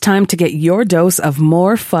Time to get your dose of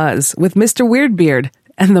more fuzz with Mr. Weirdbeard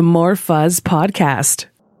and the More Fuzz podcast.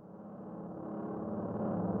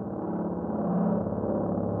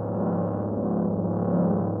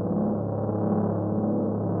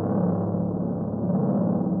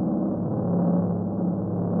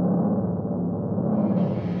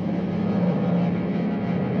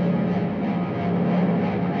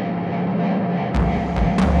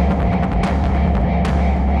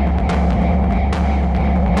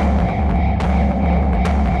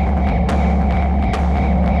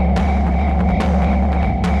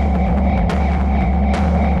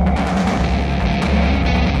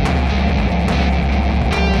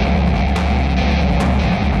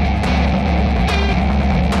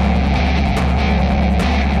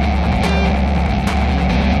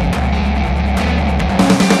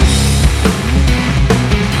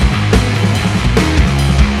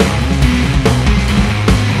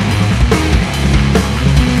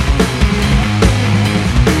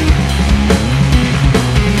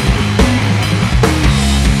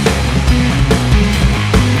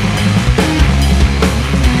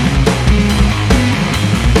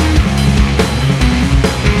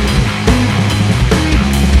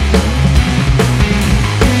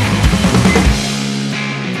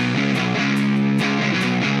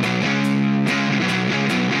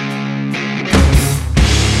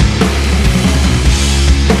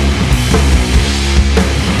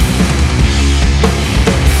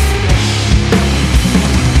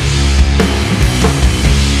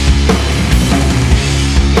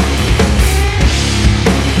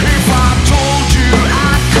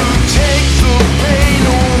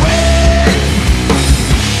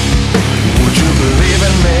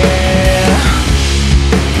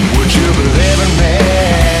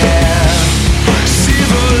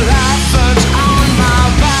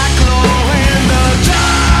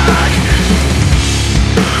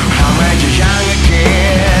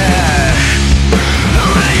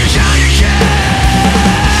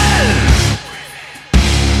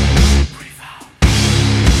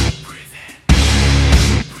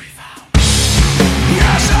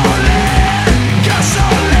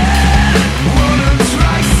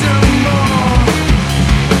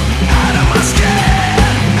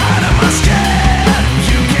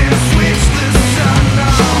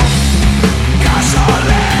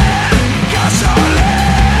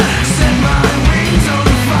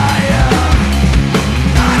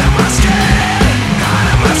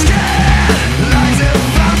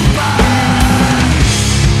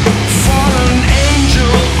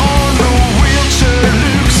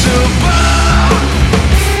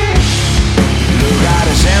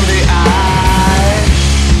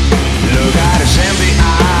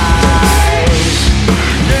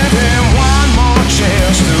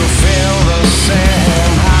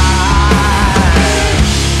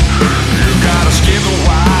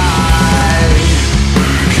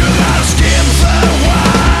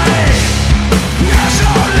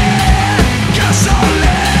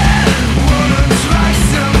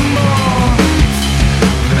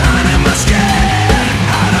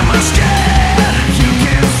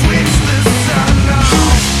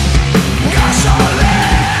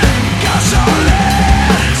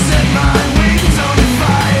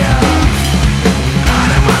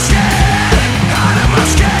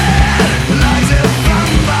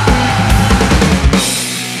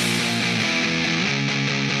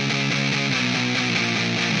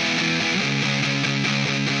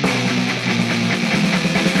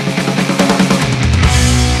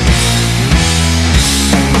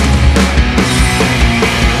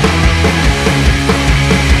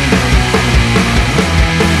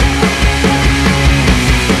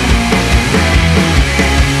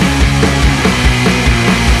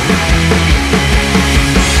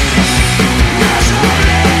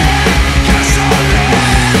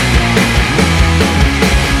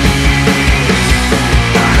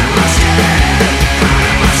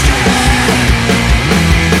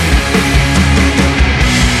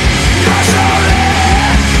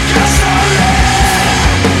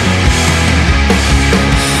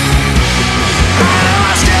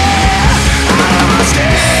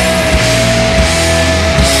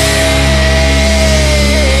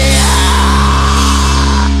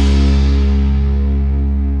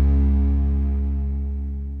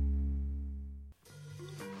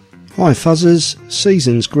 Hi Fuzzers,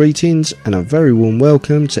 season's greetings and a very warm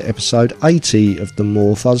welcome to episode 80 of the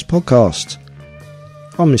More Fuzz podcast.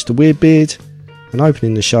 I'm Mr. Weirdbeard, and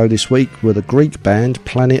opening the show this week were the Greek band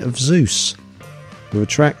Planet of Zeus with a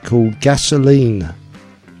track called Gasoline,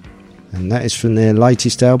 and that is from their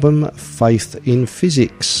latest album Faith in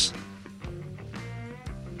Physics.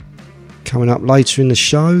 Coming up later in the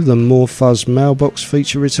show, the More Fuzz mailbox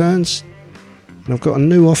feature returns, and I've got a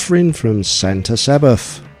new offering from Santa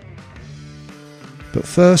Sabbath. But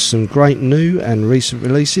first, some great new and recent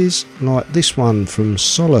releases, like this one from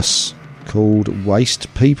Solace, called Waste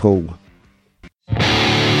People.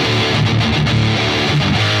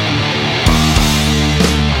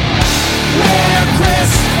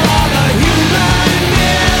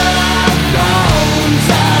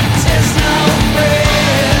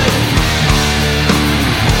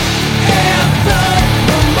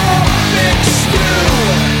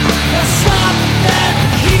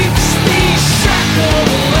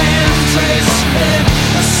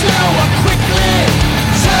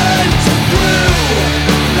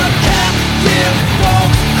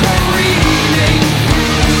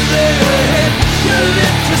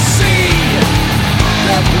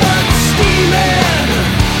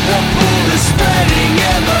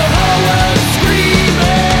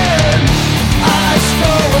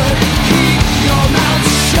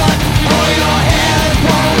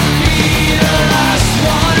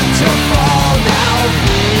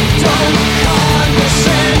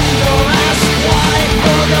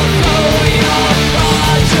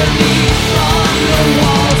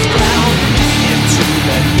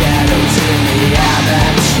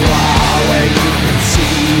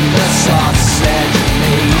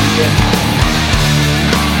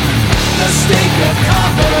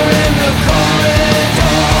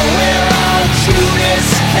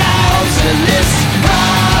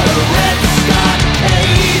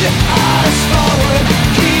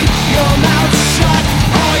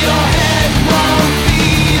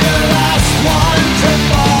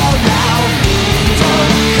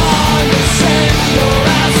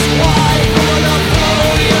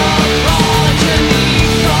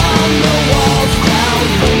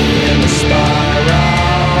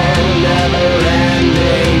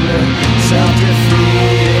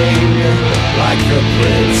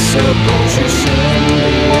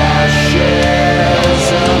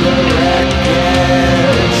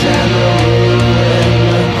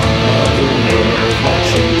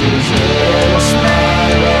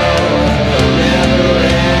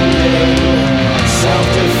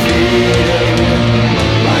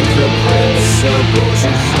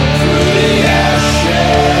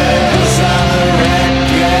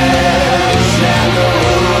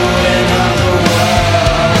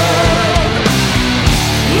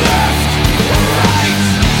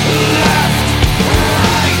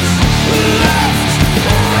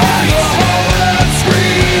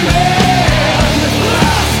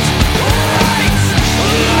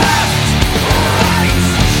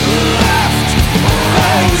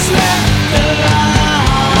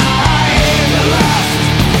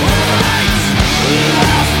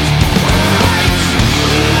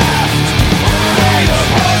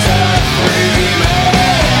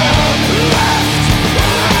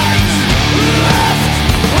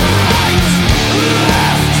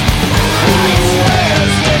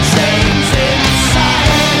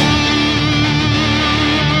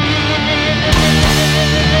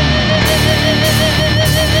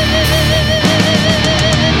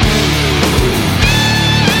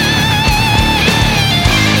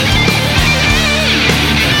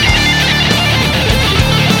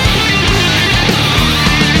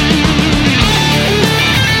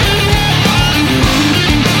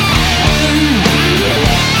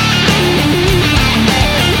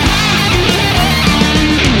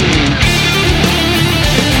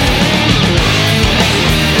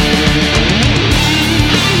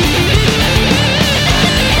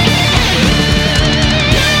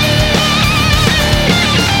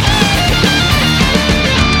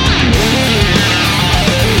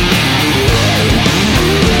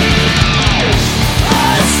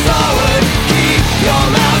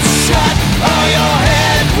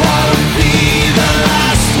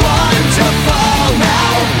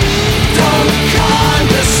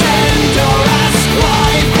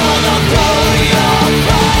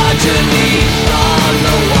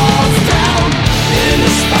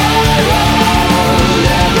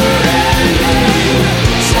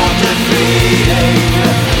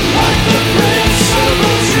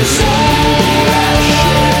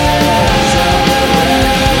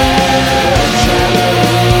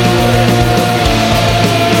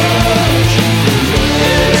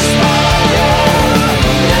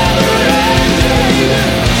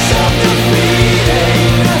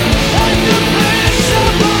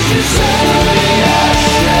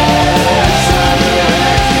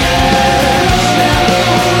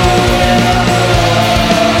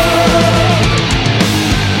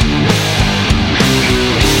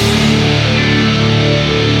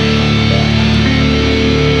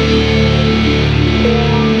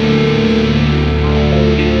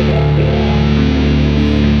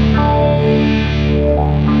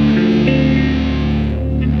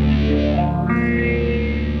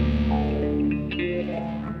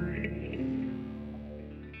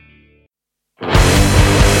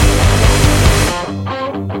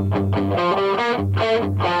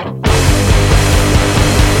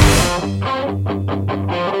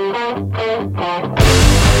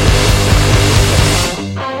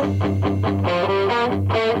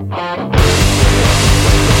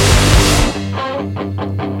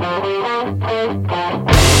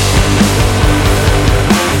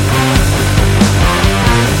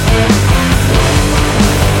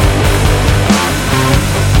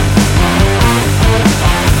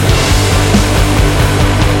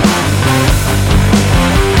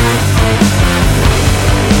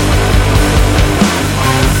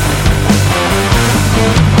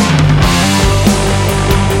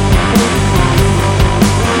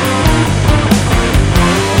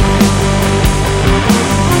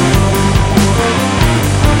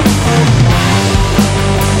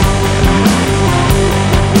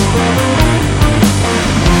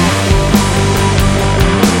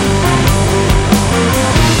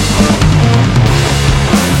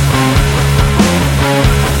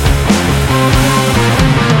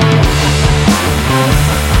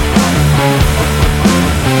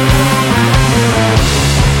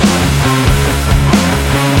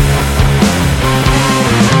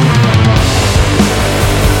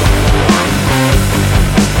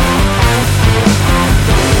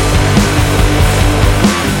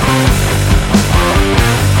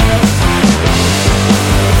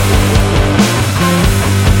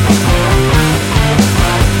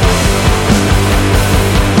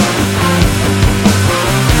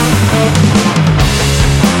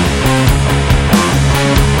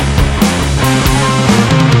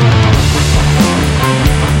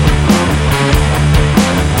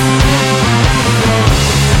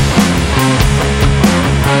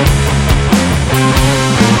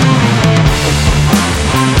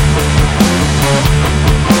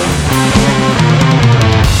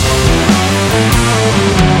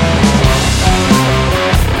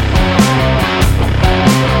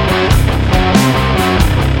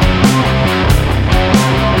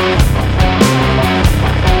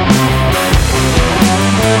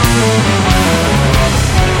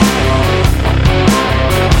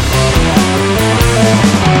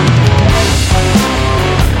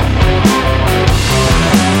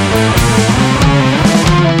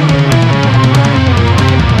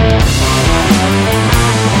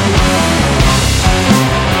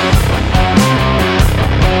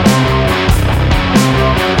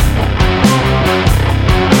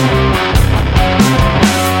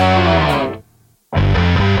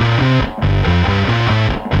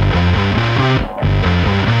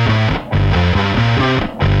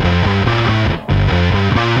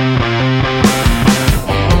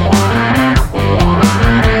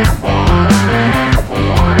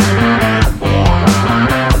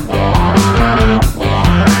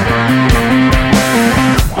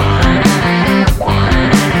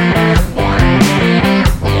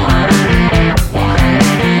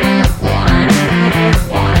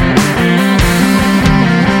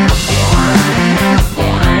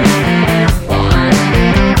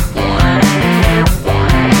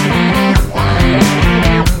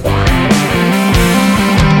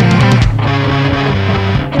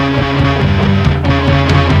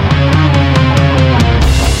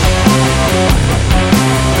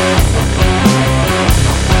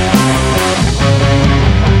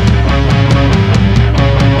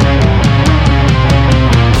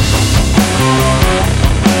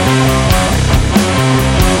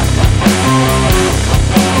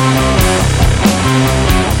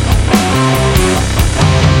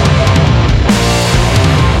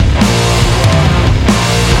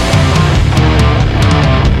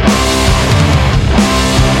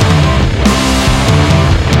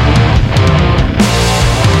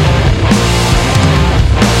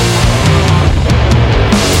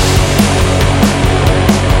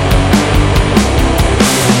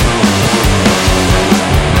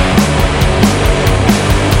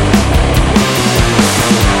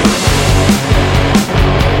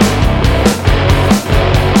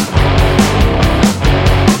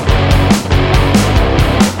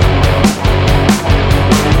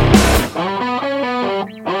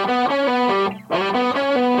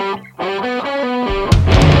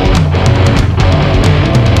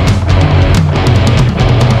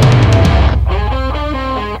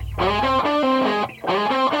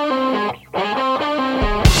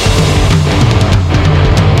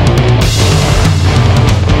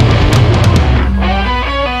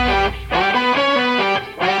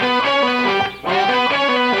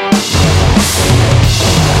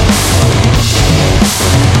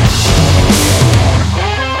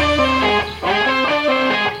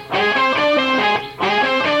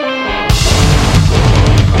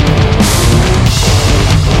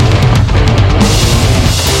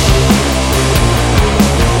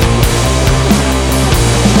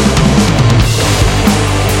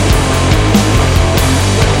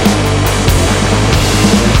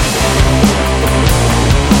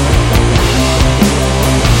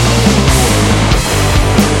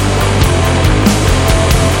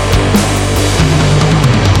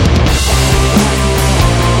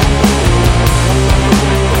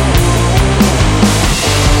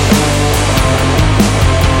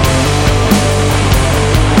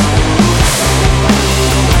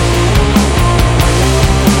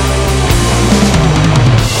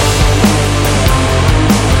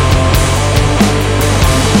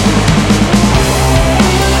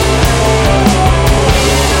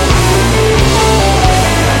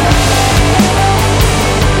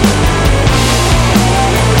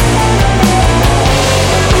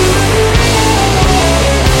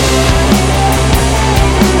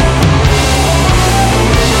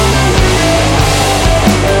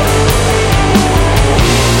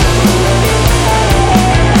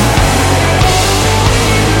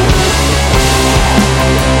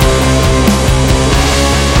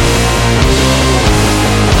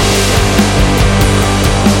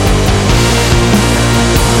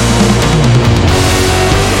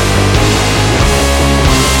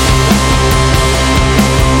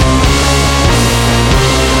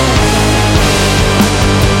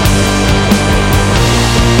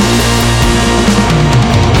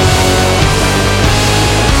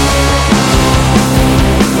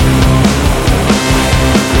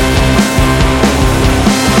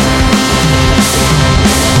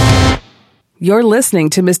 You're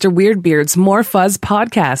listening to Mr. Weirdbeard's More Fuzz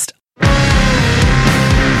podcast.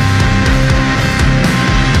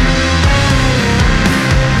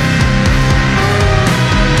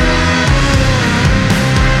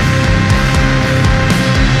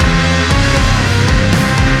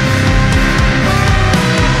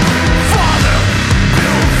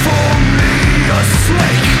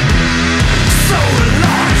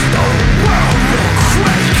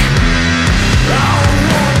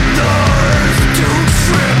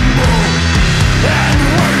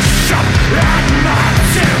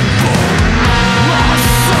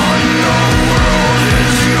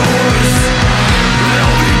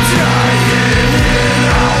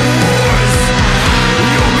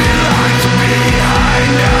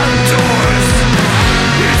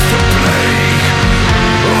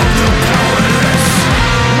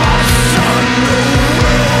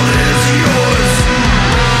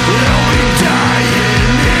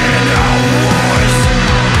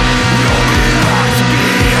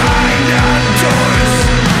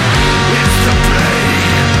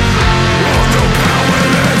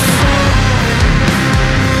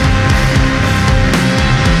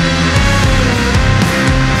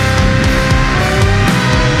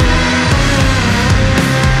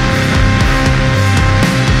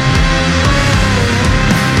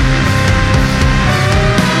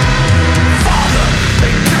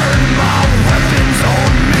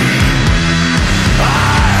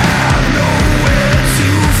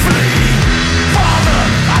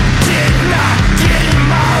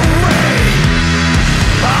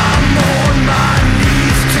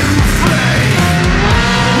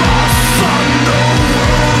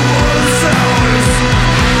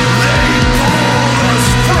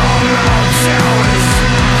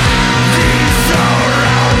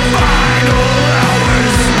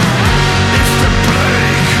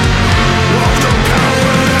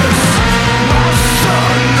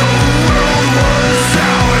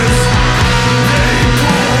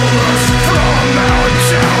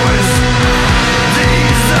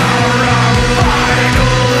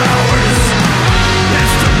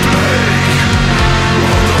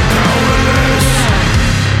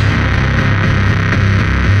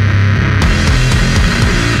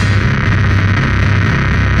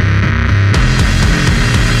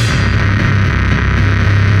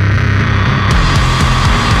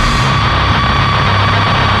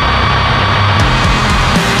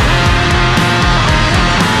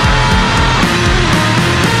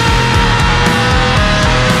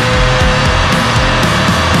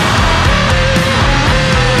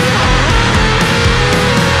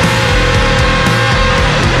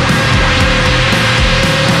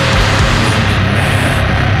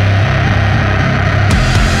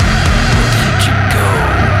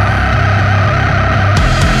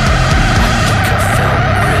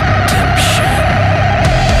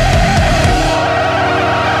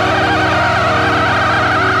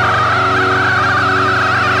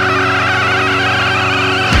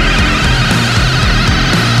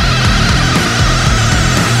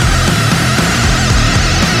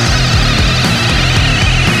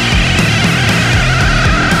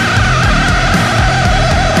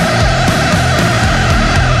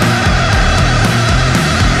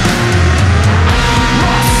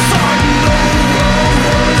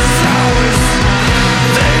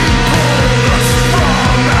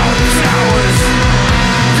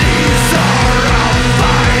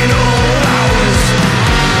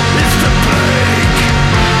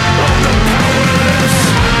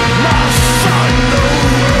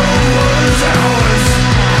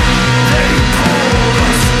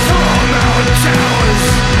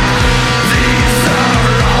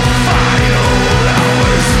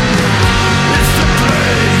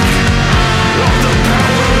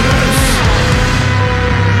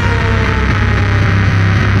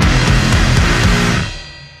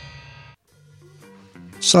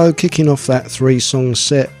 So kicking off that 3-song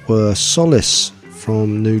set were Solace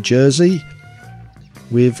from New Jersey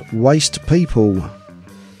with Waste People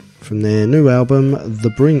from their new album The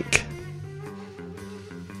Brink.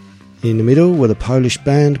 In the middle were the Polish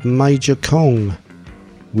band Major Kong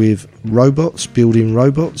with Robots Building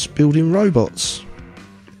Robots Building Robots,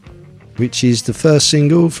 which is the first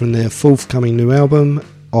single from their forthcoming new album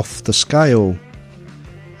Off the Scale,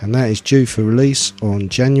 and that is due for release on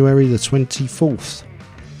January the 24th.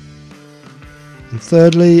 And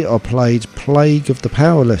thirdly, I played Plague of the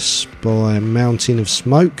Powerless by Mountain of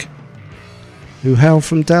Smoke, who hail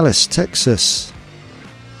from Dallas, Texas,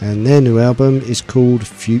 and their new album is called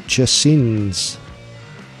Future Sins.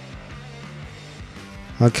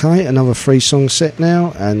 Okay, another 3-song set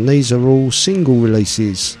now, and these are all single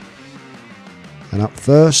releases. And up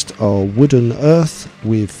first are Wooden Earth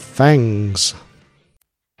with Fangs.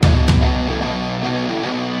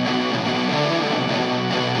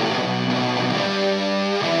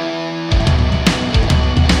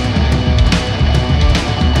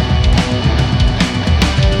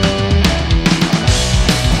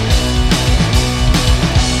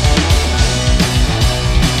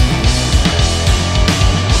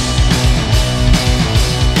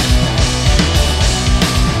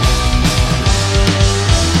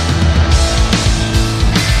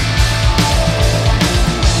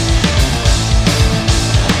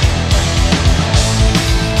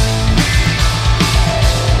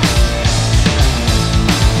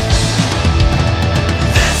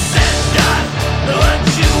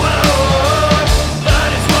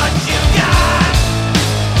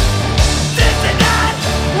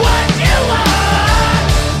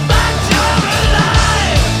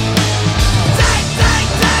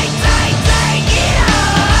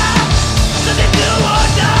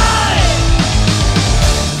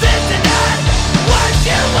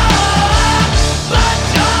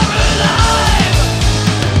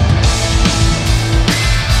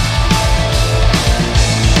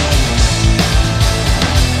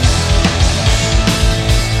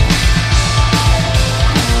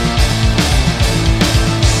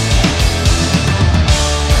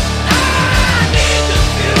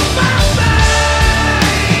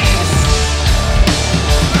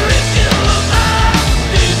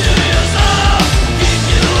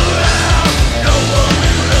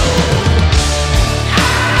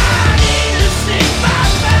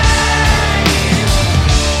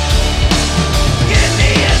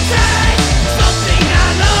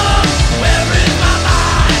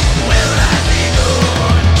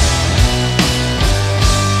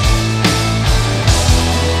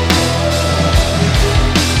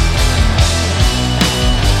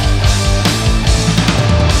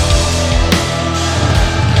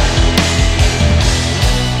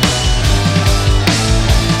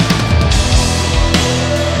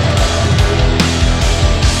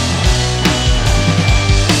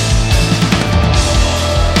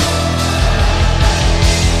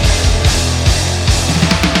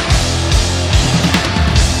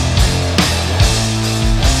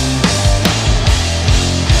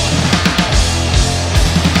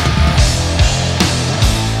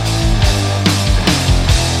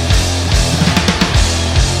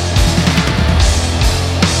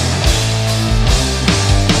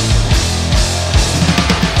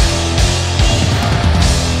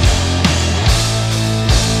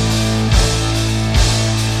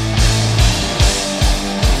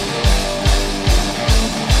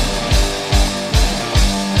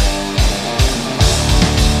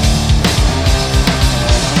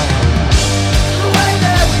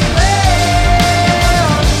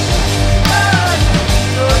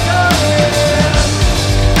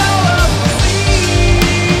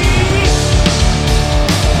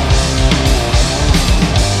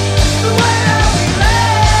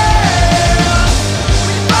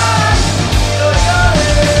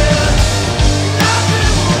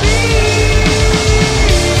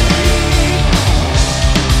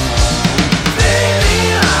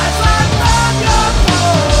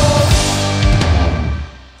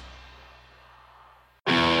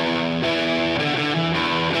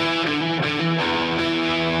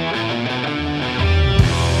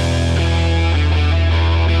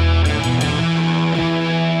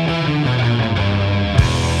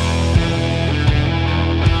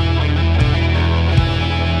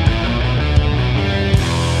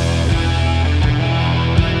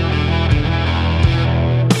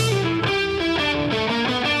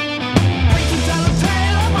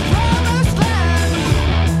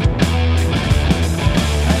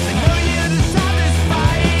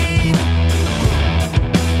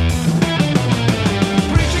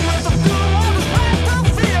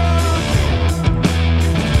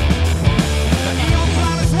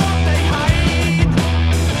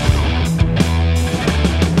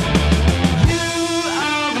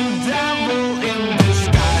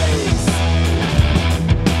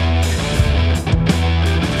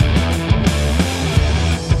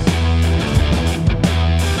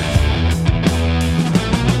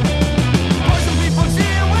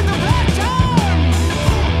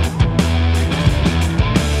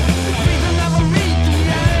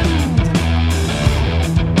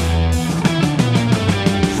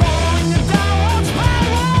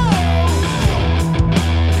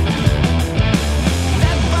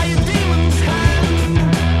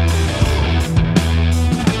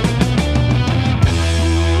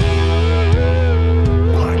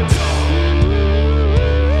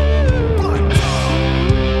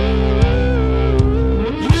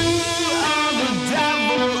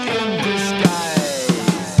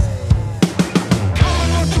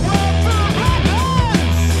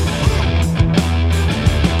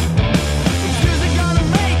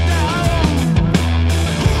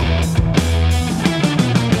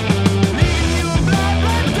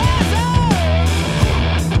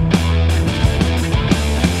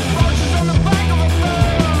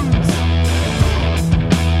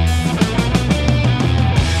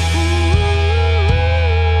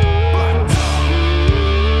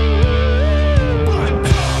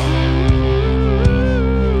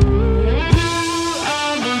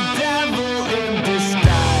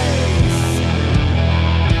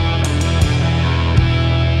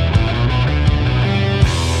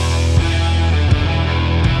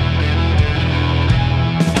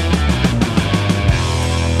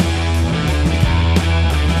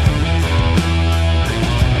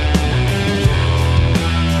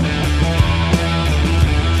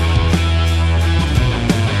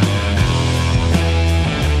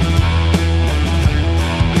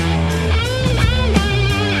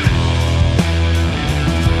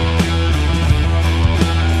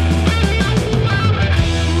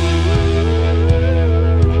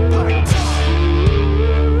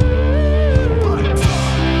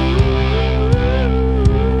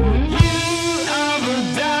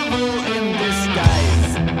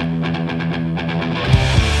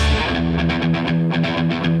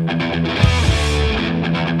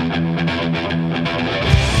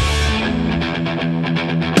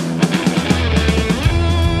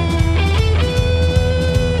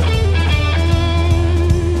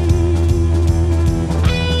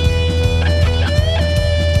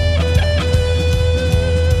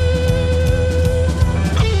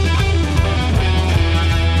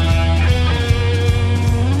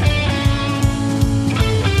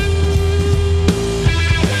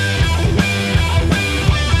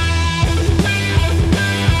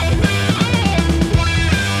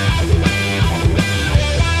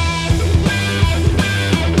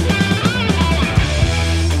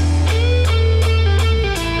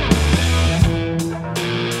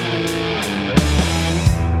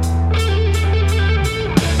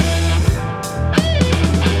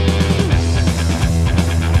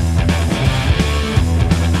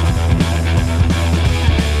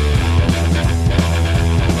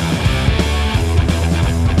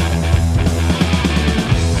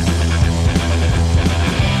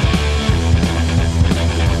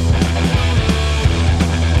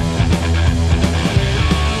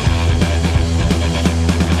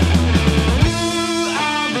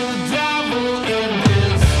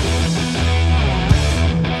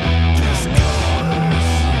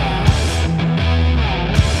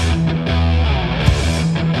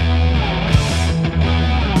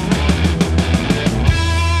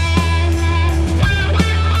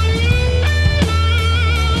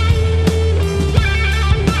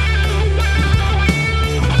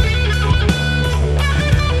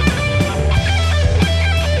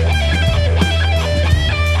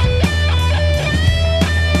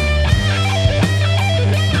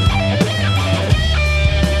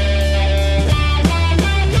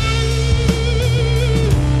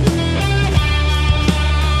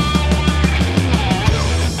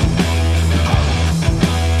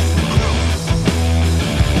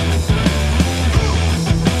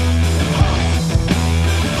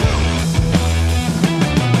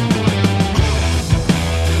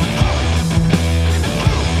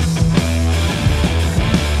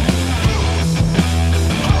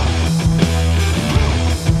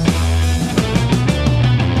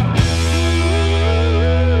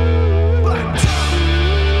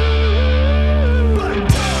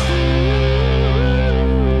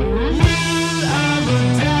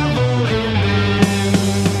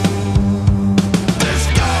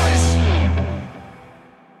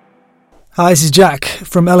 Hi, this is Jack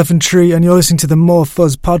from Elephant Tree, and you're listening to the More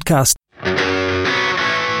Fuzz podcast.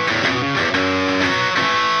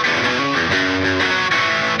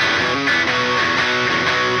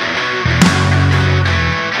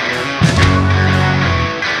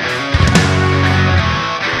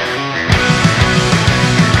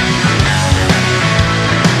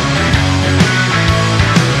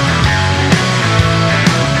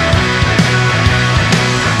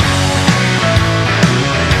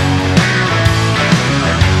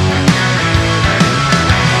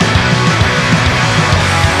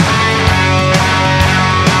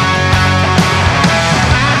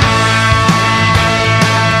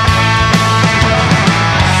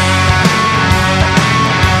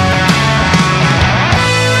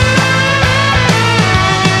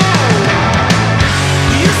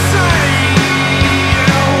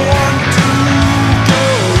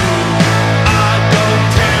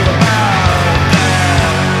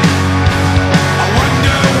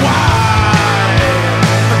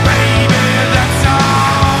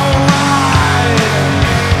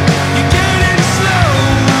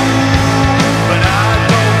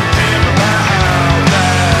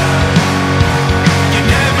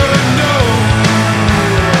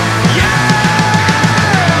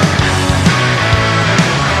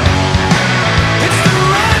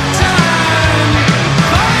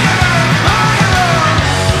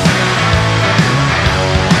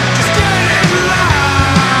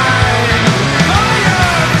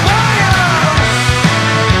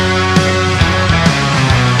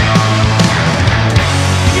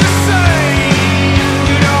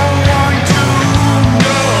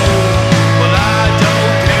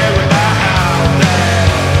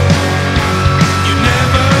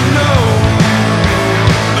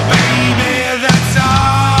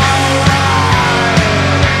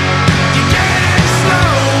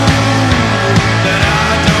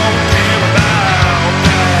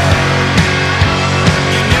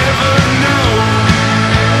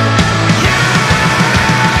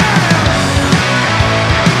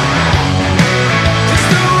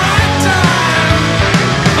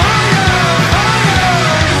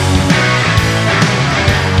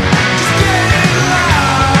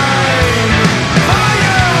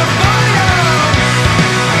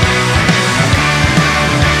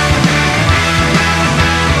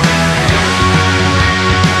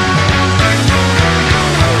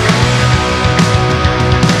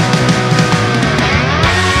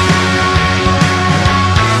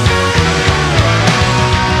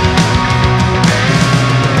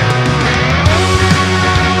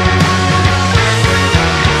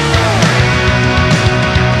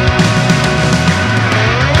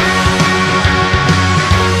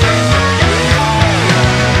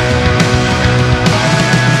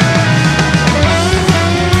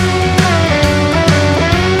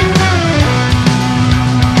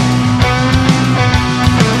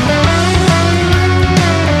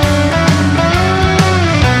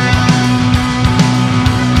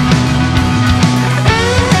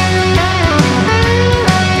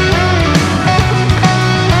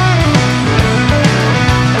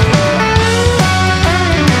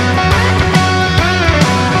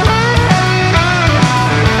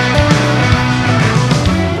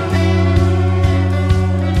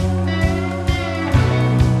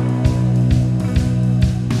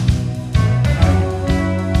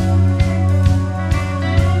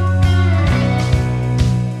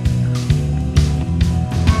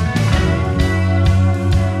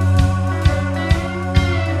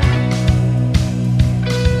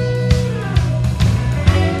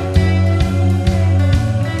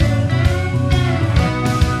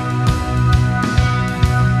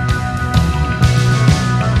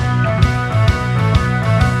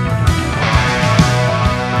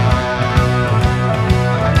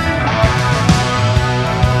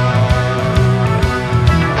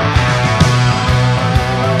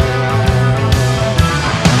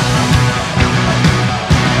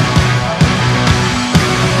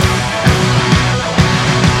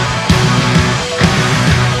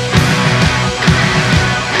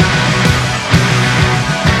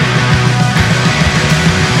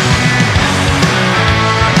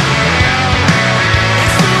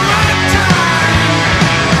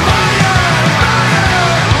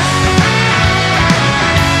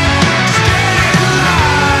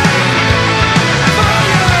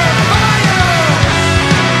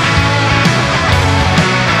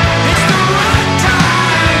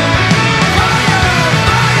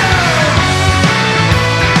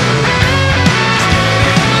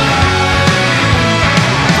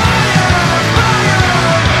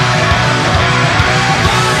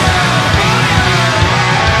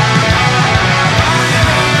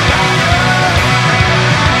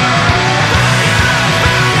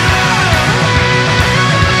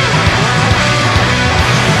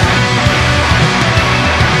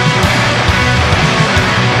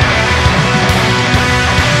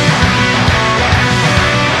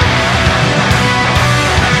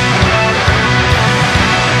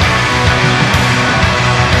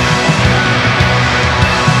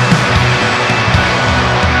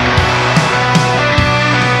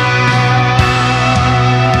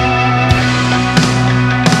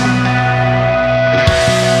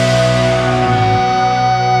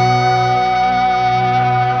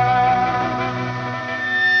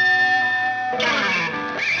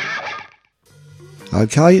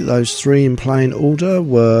 Okay, those three in playing order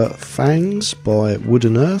were Fangs by Wood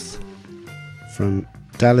and Earth from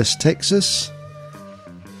Dallas, Texas.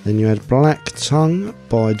 Then you had Black Tongue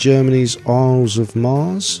by Germany's Isles of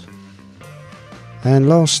Mars. And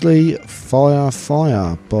lastly, Fire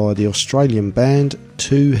Fire by the Australian band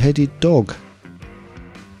Two-Headed Dog.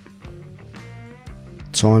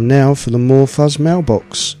 Time now for the More Fuzz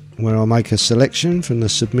mailbox, where I'll make a selection from the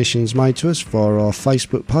submissions made to us via our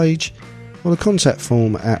Facebook page or the contact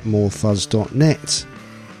form at morefuzz.net.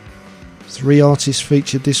 3 artists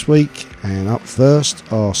featured this week, and up first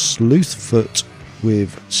are Sleuthfoot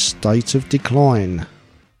with State of Decline.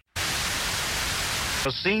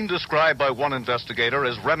 A scene described by one investigator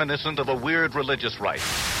as reminiscent of a weird religious rite.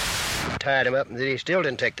 Tied him up, and he still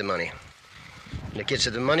didn't take the money. And the kid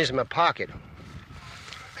said, the money's in my pocket.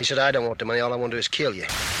 He said, I don't want the money, all I want to do is kill you.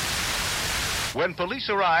 When police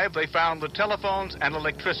arrived, they found the telephones and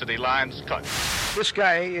electricity lines cut. This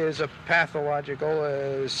guy is a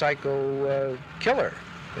pathological, psycho killer.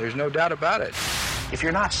 There's no doubt about it. If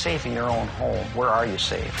you're not safe in your own home, where are you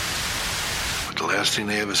safe? But the last thing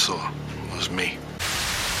they ever saw was me.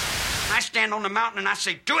 I stand on the mountain and I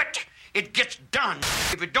say, do it! It gets done.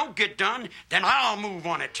 If it don't get done, then I'll move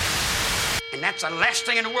on it. And that's the last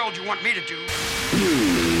thing in the world you want me to do.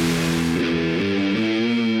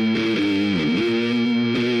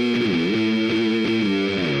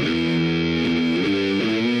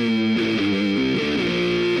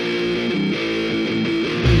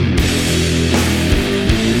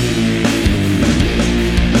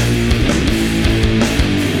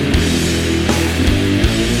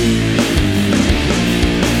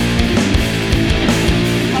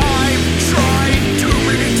 I've tried too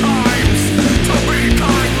many times to be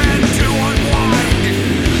kind and to unwind.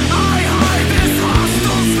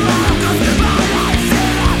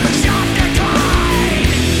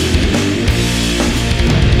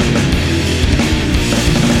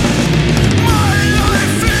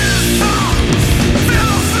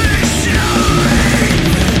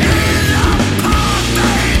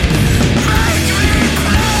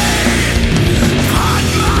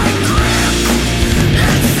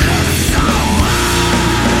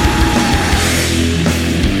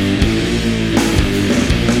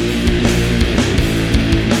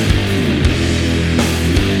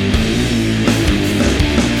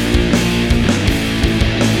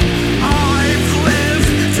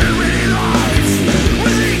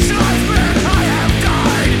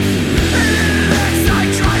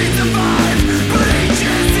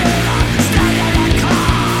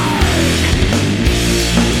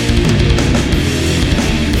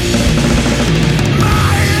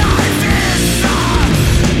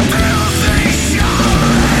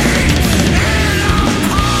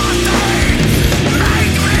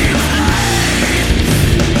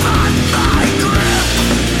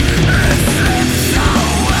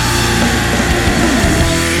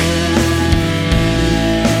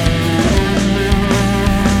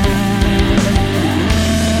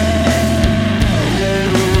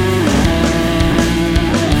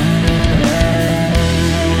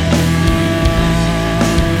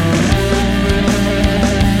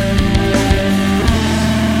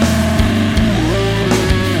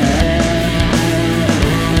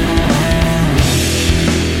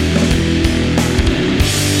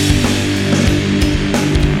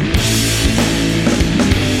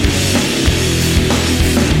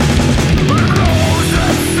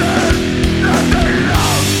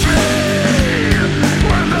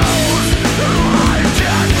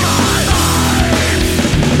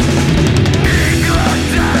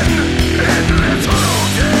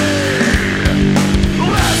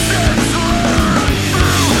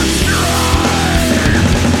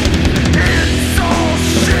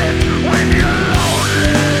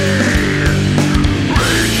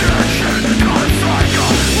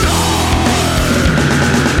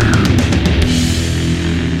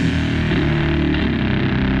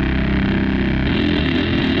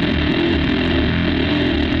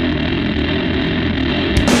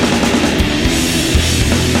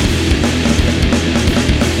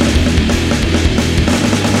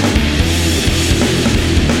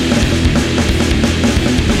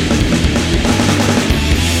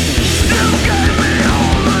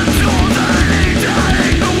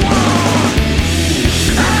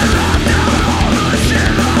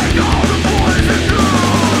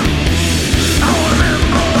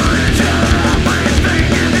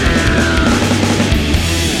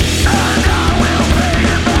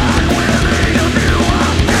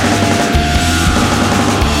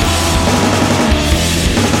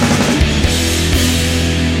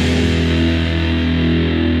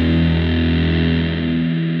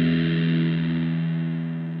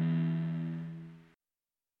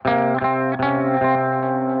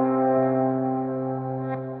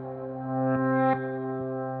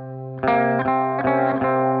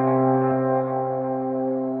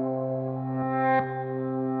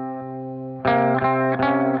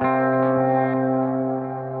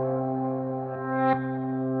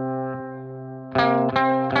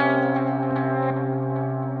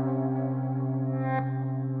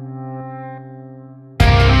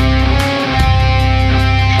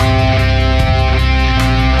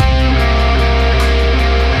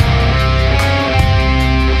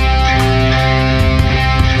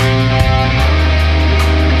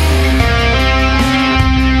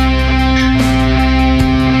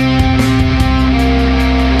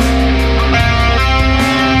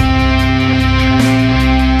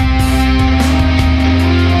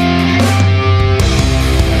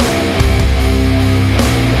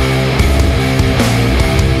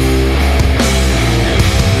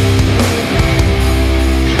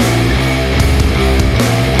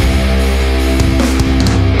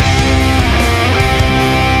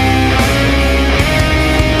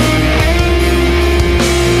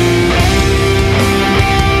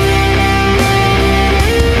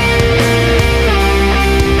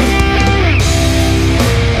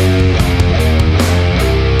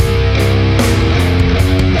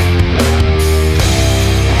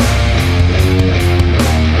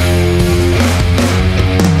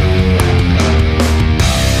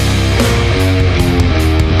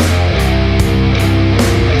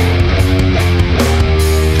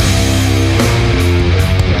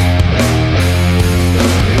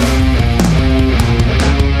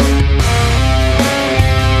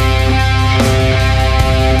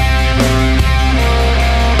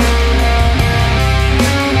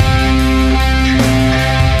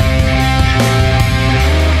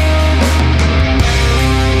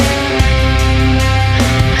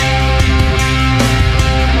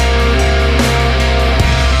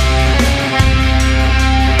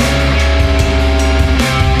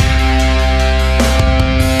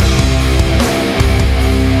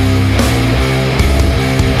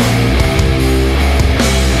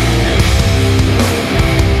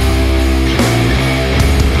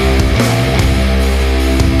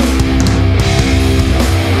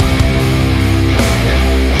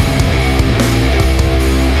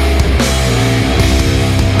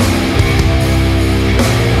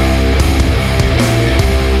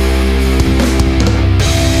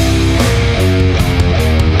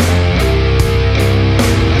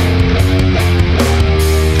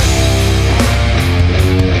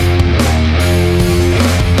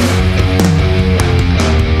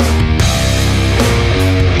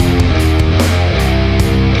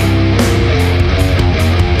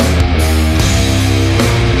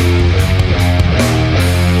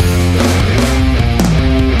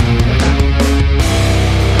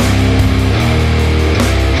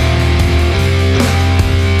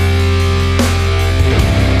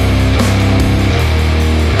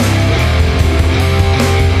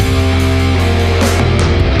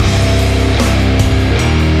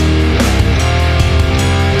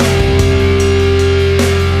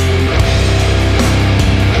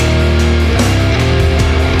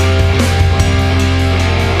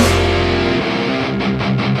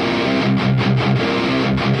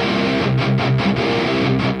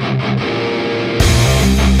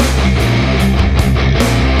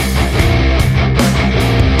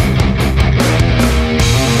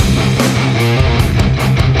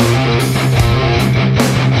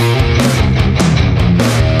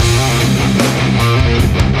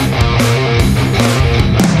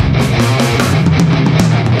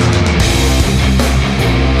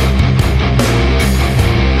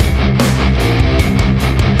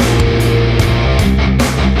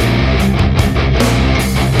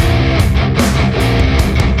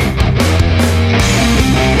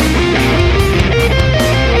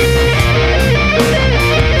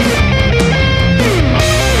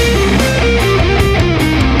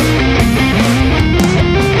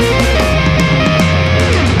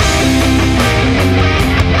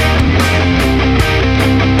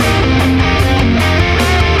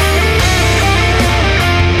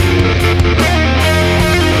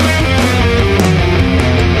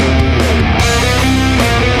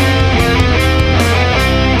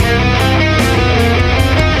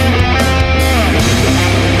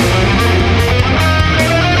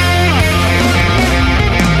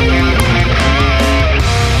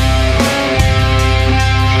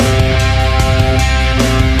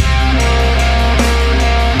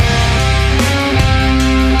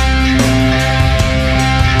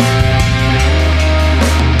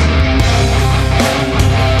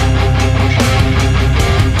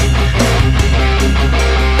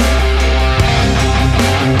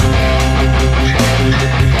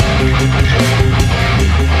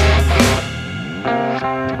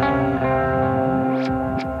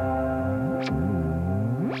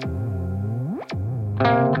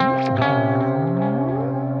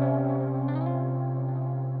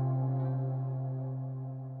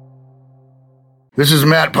 This is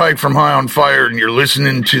Matt Pike from High on Fire, and you're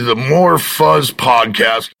listening to the More Fuzz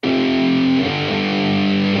podcast.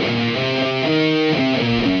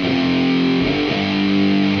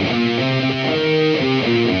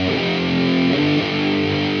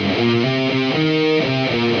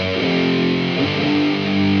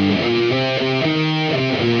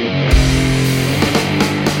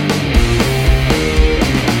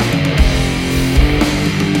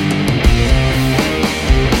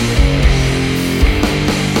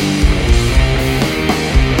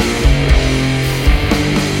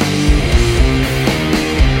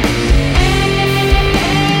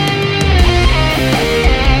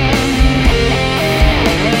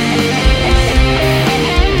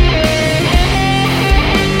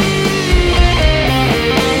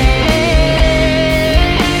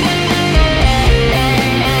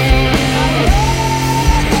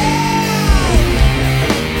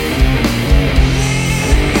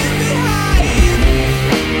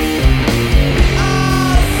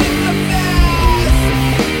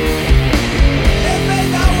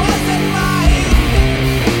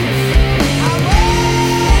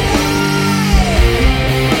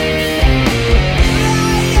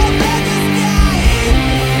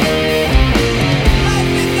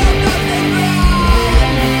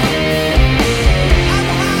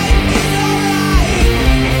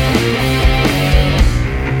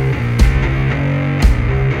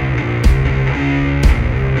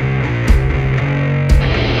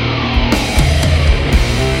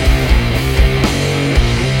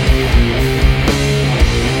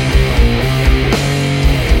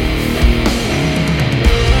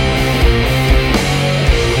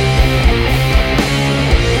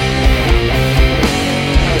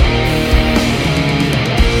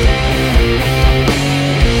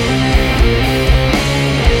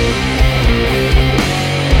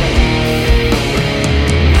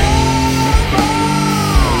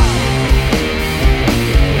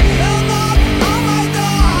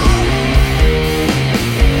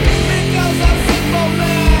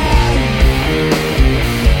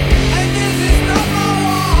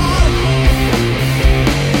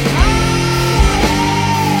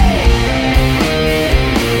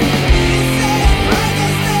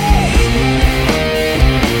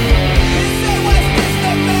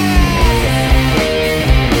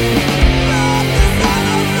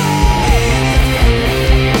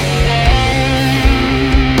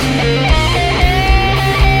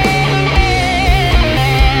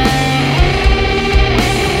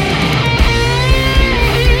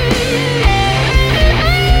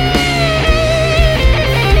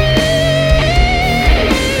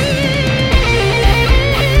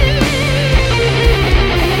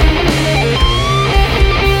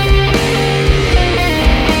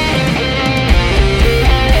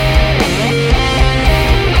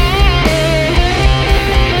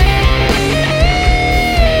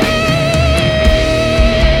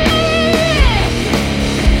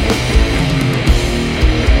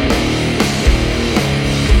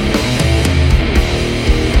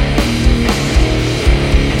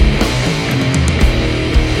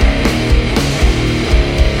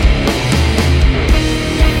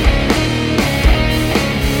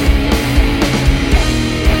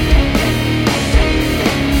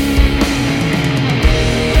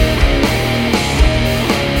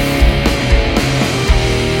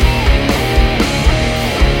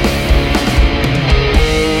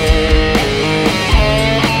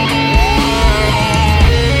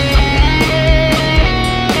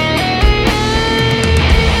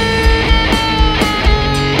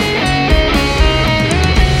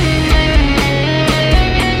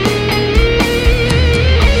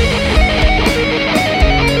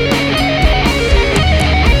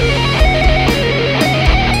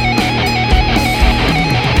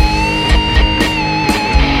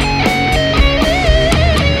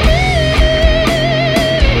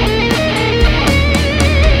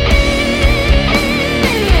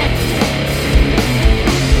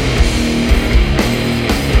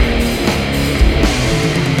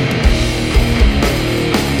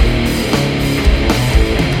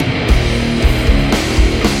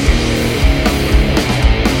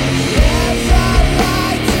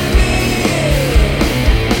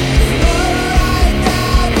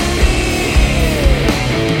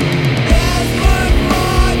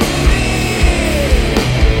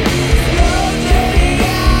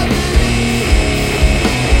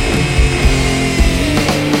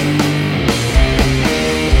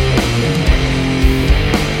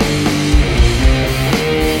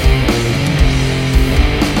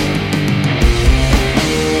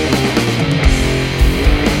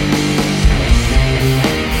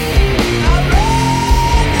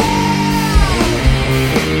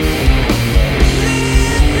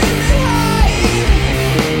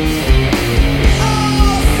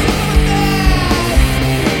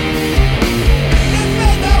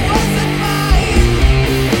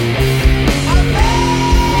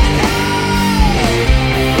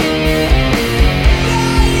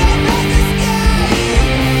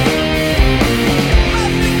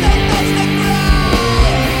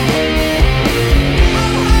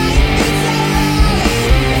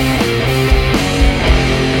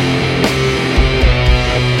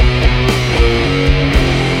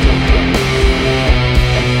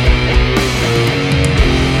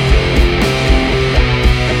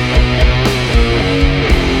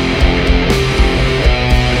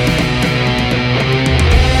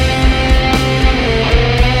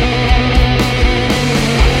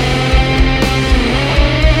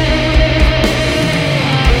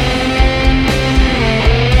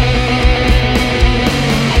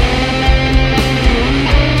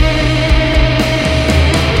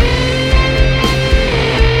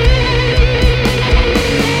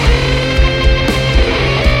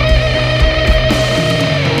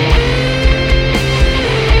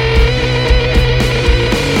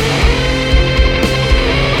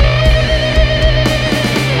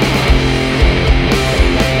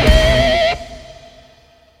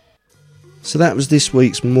 So that was this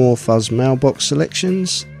week's More Fuzz mailbox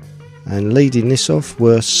selections, and leading this off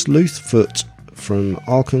were Sleuthfoot from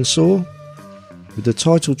Arkansas with the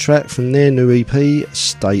title track from their new EP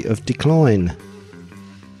State of Decline.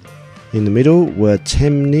 In the middle were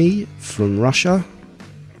Temny from Russia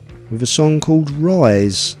with a song called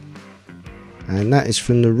Rise, and that is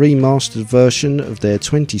from the remastered version of their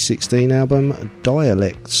 2016 album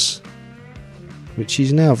Dialects, which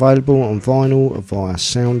is now available on vinyl via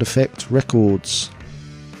Sound Effect Records.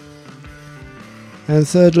 And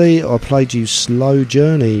thirdly, I played you Slow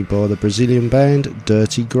Journey by the Brazilian band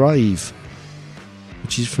Dirty Grave,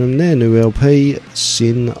 which is from their new LP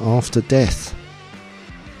Sin After Death.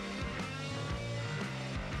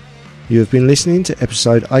 You have been listening to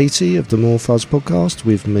episode 80 of the More Fuzz podcast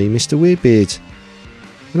with me, Mr. Weirdbeard.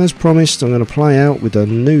 And as promised, I'm going to play out with a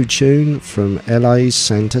new tune from LA's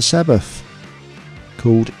Santa Sabbath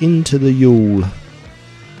called Into the Yule.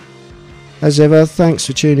 As ever, thanks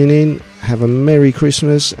for tuning in. Have a Merry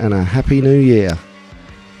Christmas and a Happy New Year.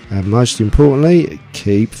 And most importantly,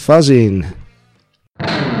 keep fuzzing.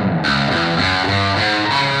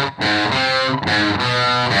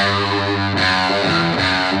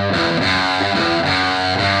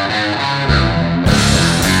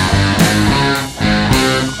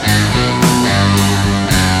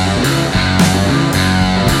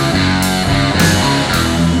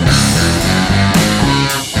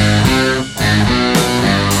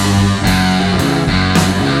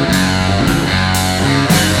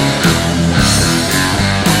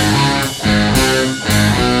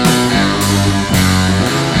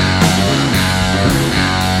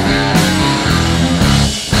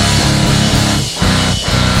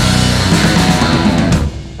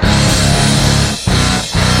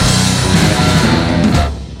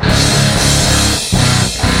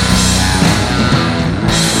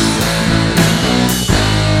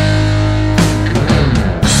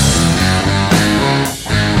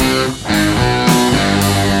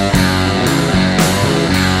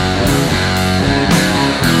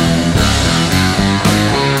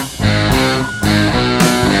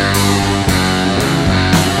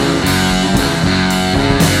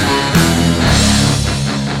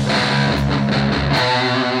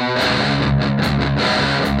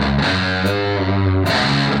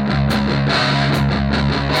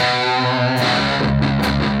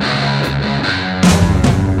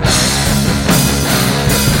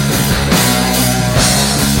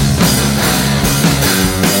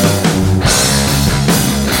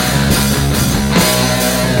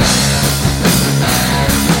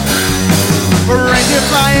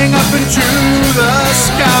 Flying up into the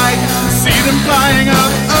sky, see them flying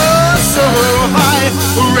up oh so high.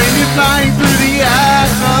 Reindeer flying through the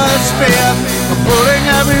atmosphere, pulling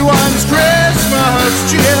everyone's Christmas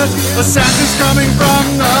cheer. Santa's coming from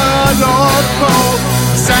the North Pole,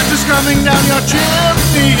 Santa's coming down your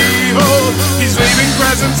chimney hole. He's leaving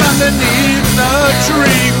presents underneath the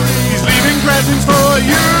tree, he's leaving presents for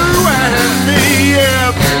you and me,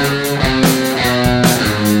 yeah.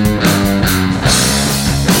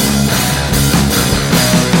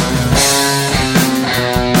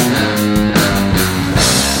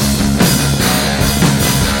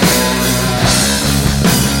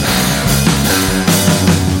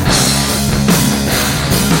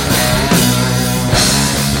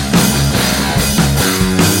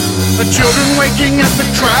 Children waking at the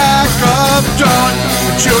crack of dawn,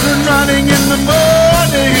 the children running in the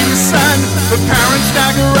morning sun. The parents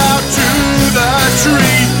stagger out to the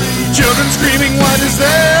tree, children screaming, what is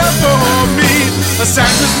there for me?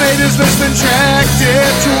 Santa's made his list and checked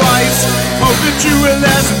it twice, hope that you were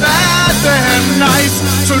less bad than nice.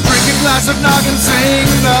 So drink a glass of nog and sing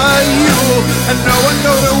the Yule, and no one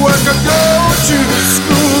go to work or go to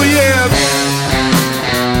school, yeah.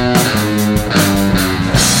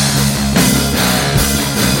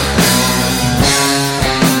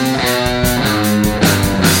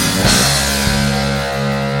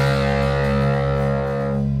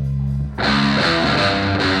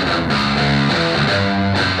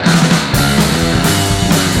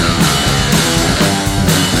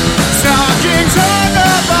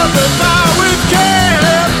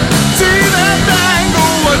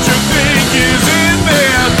 What you think is in there?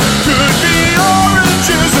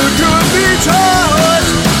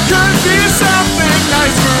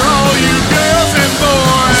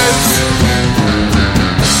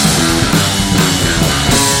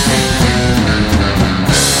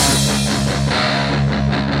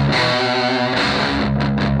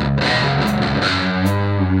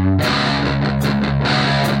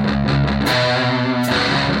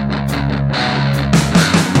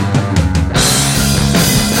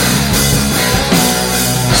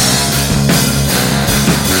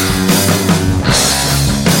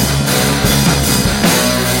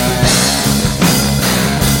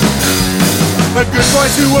 good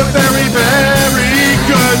boys who were very, very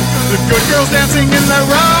good. The good girls dancing in their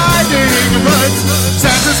riding hoods.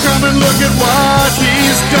 Santa's come and look at what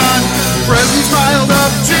he's done. Presents piled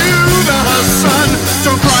up to the sun.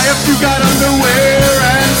 Don't cry if you got underwear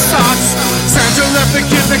and socks. Santa left the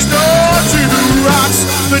kid next door to rocks.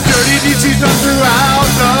 The dirty deeds he's done throughout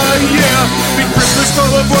the year. Big Christmas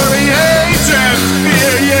full of worry, hate, and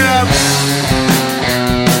fear, yeah.